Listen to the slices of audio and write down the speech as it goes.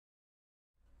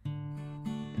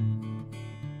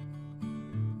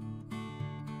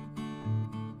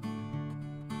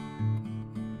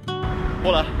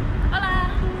Hola.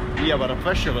 Hola. We have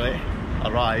officially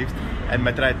arrived in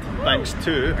Madrid thanks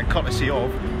to and courtesy of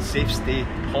Safestay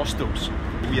Hostels.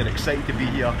 We are excited to be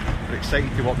here, we're excited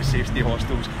to work with Safestay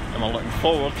Hostels, and we're looking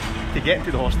forward to getting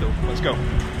to the hostel. Let's go.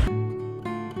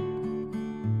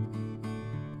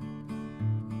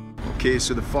 Okay,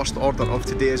 so the first order of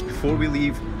today is before we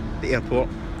leave the airport,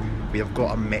 we have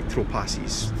got our metro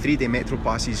passes. 3-day metro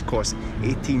passes cost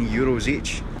 €18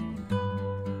 each.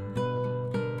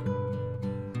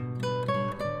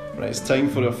 Right, it's time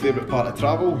for our favourite part of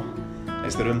travel.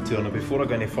 It's the room tour. Now before I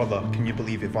go any further, can you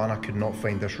believe Ivana could not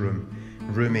find this room?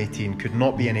 Room 18, could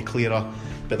not be any clearer.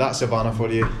 But that's Ivana for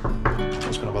you.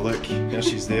 Let's go and have a look. There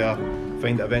she's there.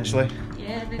 Find it eventually?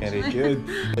 Yeah, eventually. Very good,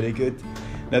 very good.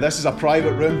 Now this is a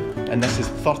private room and this is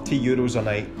 €30 a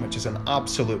night, which is an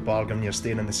absolute bargain when you're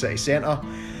staying in the city centre.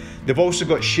 They've also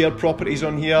got shared properties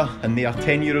on here and they are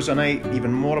 €10 a night,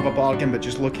 even more of a bargain, but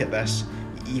just look at this.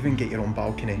 You even get your own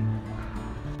balcony.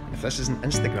 If this isn't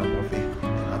Instagram worthy,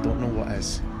 then I don't know what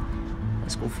is.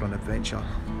 Let's go for an adventure.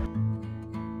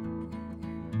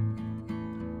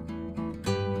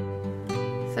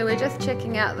 So we're just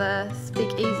checking out the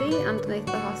speakeasy underneath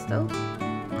the hostel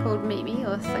called Meet Me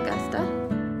or Safestay.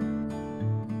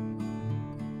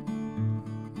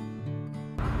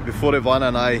 Before Ivana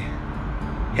and I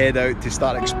head out to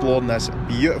start exploring this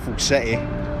beautiful city,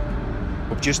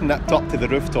 we've just nipped up to the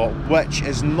rooftop, which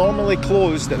is normally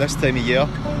closed at this time of year,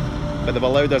 but they've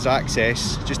allowed us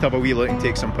access just to have a wee look and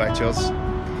take some pictures.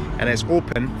 And it's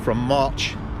open from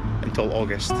March until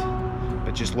August.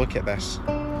 But just look at this.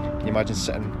 Can you imagine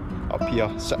sitting up here,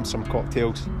 sipping some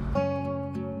cocktails?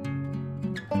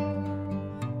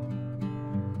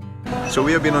 So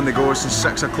we have been on the go since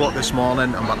 6 o'clock this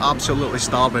morning and we're absolutely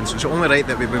starving, so it's only right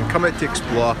that when we come out to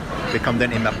explore, we come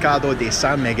down to Mercado de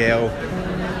San Miguel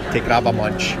to grab a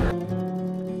munch.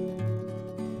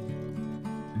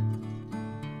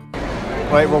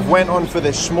 Right, we've went on for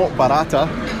the smoked barata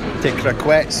to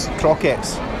croquettes.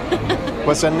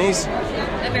 What's in these?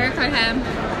 Iberico ham.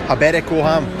 Iberico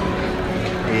ham.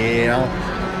 Yeah.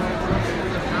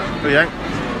 What do you think?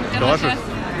 Delicious.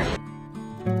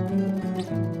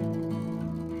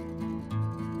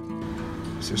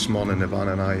 So this morning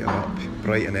Ivana and I are up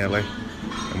bright and early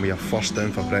and we are first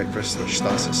down for breakfast, which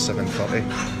starts at 7:30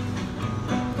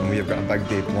 and we have got a big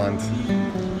day planned.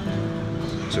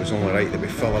 So it's only right that we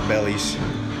fill our bellies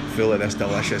full of this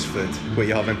delicious food. What are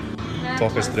you having?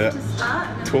 Talk us through it.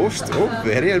 Toast? Oh,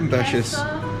 very ambitious.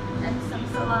 And some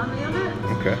salami on it.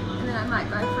 Okay. And then I might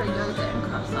go for a yogurt and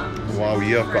croissant. Wow,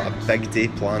 you have got a big day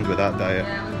planned with that diet.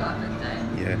 Yeah, we've got a big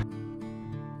day. Yeah.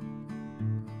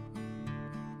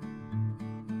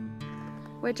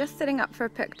 We're just setting up for a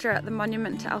picture at the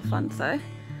monument to Alfonso,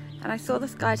 and I saw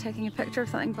this guy taking a picture of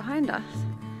something behind us.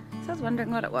 So I was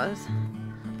wondering what it was.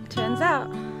 Turns out,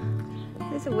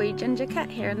 there's a wee ginger cat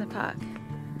here in the park.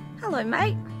 Hello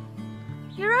mate,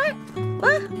 you right?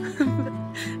 What?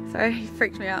 Sorry, he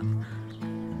freaked me out.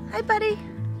 Hey buddy.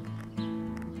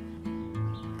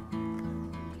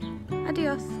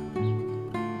 Adios.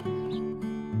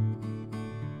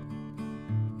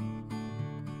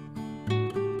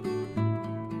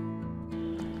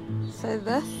 So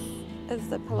this is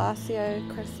the Palacio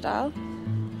Cristal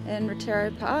in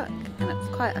Retiro Park, and it's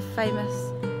quite a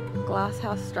famous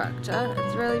glasshouse structure.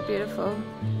 It's really beautiful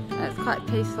and it's quite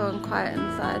peaceful and quiet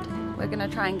inside. We're going to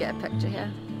try and get a picture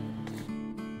here.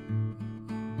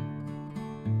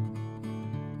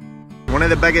 One of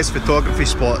the biggest photography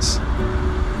spots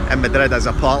in Madrid is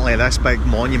apparently this big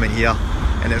monument here,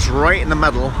 and it's right in the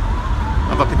middle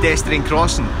of a pedestrian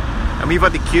crossing, and we've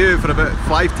had the queue for about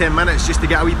 5-10 minutes just to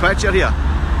get a wee picture here.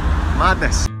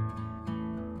 Madness.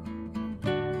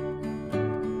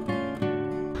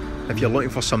 If you're looking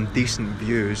for some decent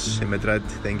views in Madrid,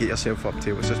 then get yourself up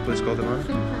to, what's this place called, man?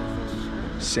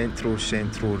 Centro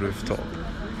Rooftop.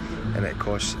 And it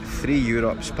costs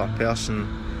 €3 per person,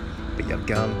 but you're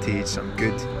guaranteed some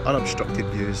good, unobstructed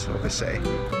views of the city.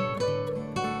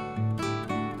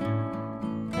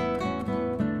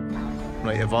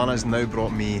 Right, Ivana's now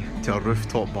brought me to a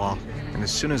rooftop bar, and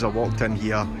as soon as I walked in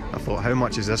here, I thought, how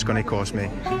much is this going to cost me?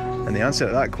 And the answer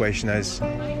to that question is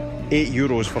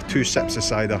 €8 for 2 sips of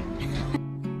cider.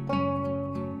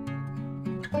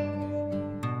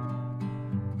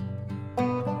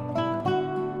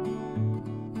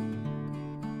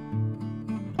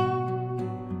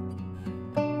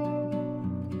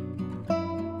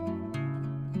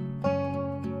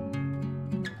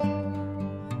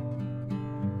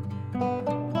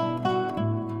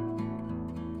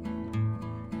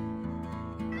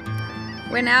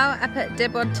 We're now up at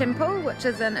Debod Temple, which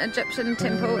is an Egyptian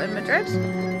temple in Madrid.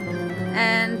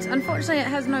 and unfortunately it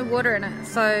has no water in it,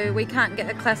 so we can't get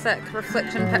the classic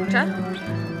reflection picture.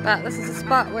 But this is a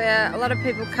spot where a lot of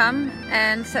people come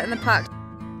and sit in the park.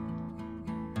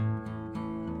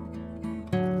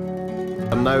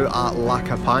 I'm now at La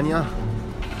Campana,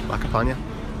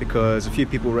 because a few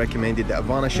people recommended that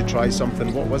Ivana should try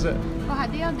something. What was it?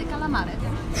 Bocadillo de calamare.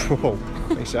 Whoa,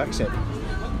 nice accent.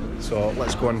 So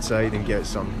let's go inside and get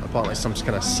some, apparently some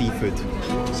kind of seafood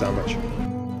sandwich.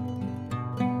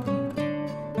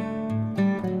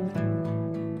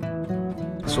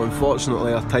 So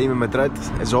unfortunately our time in Madrid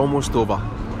is almost over.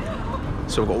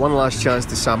 So we've got one last chance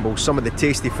to sample some of the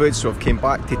tasty food, so I've came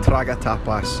back to Traga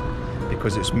Tapas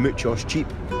because it's muchos cheap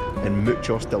and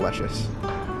muchos delicious.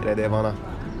 You ready, Ivana?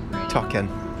 Tuck in.